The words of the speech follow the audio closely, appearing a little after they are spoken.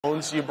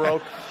bones you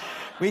broke?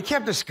 We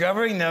kept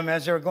discovering them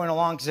as they were going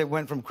along because it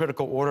went from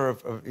critical order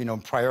of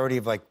priority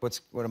of like, what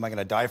am I going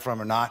to die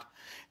from or not?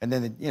 And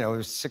then, it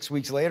was 6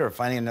 weeks later,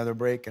 finding another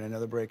break and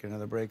another break and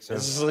another break. So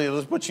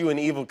Let's put you in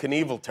Evel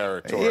Knievel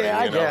territory. Yeah,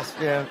 I guess.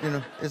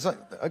 Yeah, it's like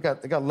I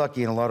got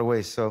lucky in a lot of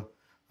ways. So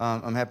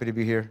I'm happy to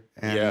be here.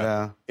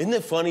 And, Isn't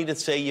it funny to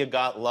say you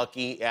got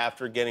lucky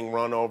after getting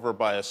run over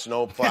by a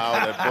snowplow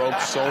that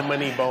broke so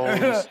many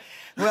bones?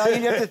 Well,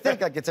 you have to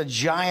think like it's a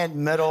giant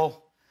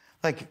metal,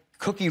 like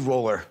cookie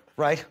roller,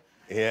 right?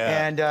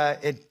 Yeah. And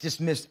it just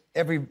missed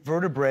every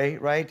vertebrae,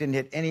 right? Didn't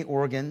hit any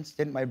organs.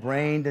 My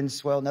brain didn't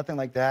swell, nothing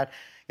like that.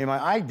 My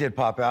eye did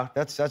pop out.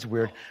 That's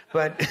weird.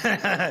 But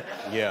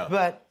yeah.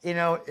 But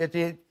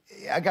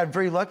I got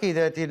very lucky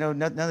that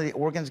none of the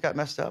organs got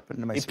messed up,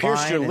 and my spine. It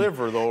pierced your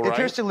liver, though, right? It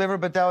pierced the liver,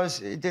 but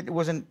it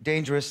wasn't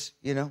dangerous,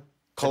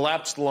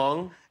 Collapsed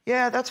lung.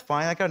 Yeah, that's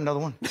fine. I got another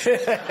one. Right?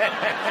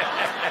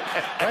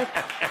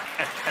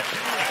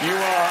 You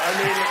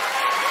are.